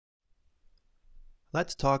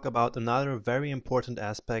Let's talk about another very important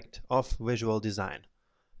aspect of visual design.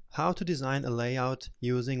 How to design a layout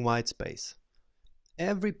using whitespace.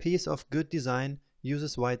 Every piece of good design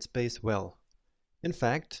uses whitespace well. In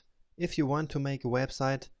fact, if you want to make a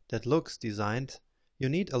website that looks designed, you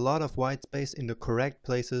need a lot of whitespace in the correct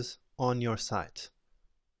places on your site.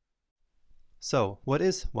 So, what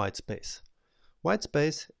is whitespace?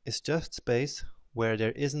 Whitespace is just space where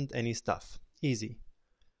there isn't any stuff. Easy.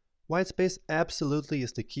 Whitespace absolutely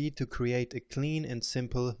is the key to create a clean and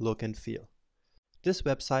simple look and feel. This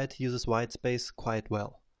website uses whitespace quite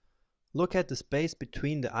well. Look at the space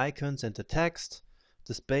between the icons and the text,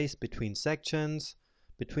 the space between sections,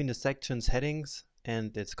 between the section's headings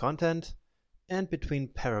and its content, and between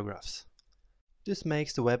paragraphs. This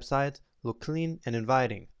makes the website look clean and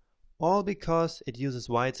inviting, all because it uses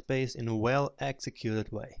whitespace in a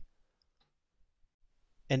well-executed way.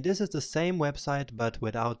 And this is the same website but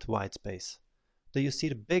without whitespace. Do you see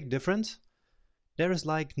the big difference? There is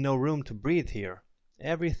like no room to breathe here.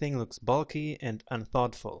 Everything looks bulky and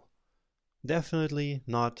unthoughtful. Definitely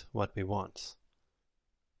not what we want.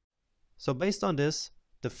 So based on this,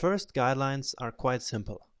 the first guidelines are quite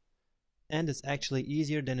simple. And it's actually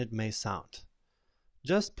easier than it may sound.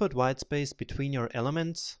 Just put whitespace between your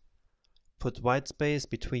elements, put whitespace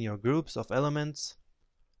between your groups of elements,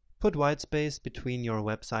 put whitespace between your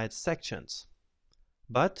website's sections.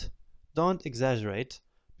 But don't exaggerate,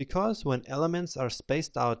 because when elements are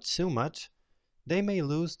spaced out too much, they may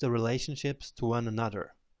lose the relationships to one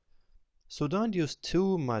another. So don't use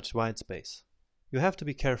too much whitespace. You have to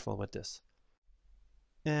be careful with this.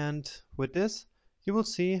 And with this, you will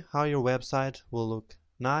see how your website will look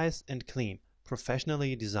nice and clean,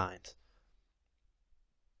 professionally designed.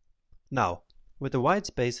 Now, with the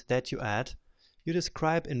whitespace that you add, you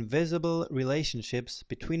describe invisible relationships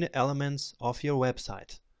between the elements of your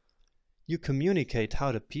website. You communicate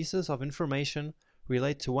how the pieces of information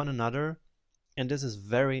relate to one another, and this is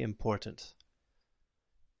very important.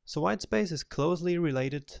 So whitespace is closely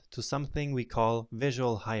related to something we call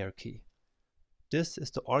visual hierarchy. This is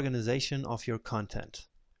the organization of your content.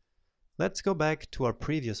 Let's go back to our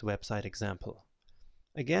previous website example.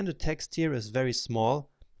 Again, the text here is very small,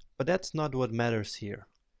 but that's not what matters here.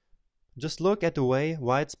 Just look at the way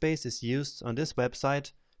whitespace is used on this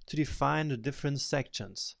website to define the different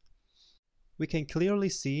sections. We can clearly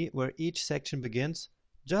see where each section begins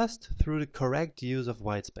just through the correct use of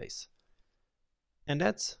whitespace. And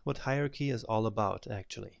that's what hierarchy is all about,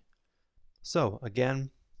 actually. So, again,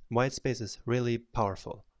 whitespace is really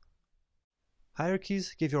powerful.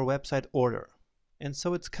 Hierarchies give your website order, and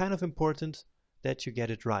so it's kind of important that you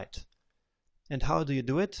get it right. And how do you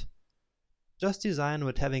do it? Just design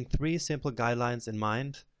with having 3 simple guidelines in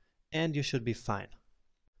mind, and you should be fine.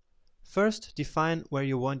 First, define where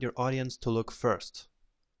you want your audience to look first.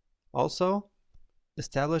 Also,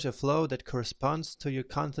 establish a flow that corresponds to your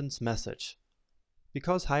content's message.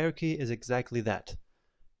 Because hierarchy is exactly that.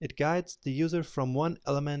 It guides the user from one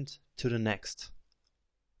element to the next.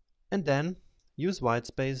 And then, use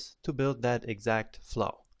whitespace to build that exact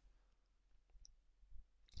flow.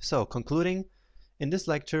 So, concluding, in this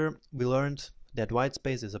lecture, we learned that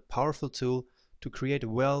whitespace is a powerful tool to create a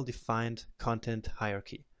well-defined content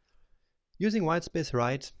hierarchy. Using whitespace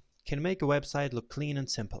right can make a website look clean and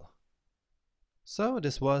simple. So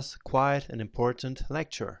this was quite an important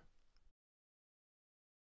lecture.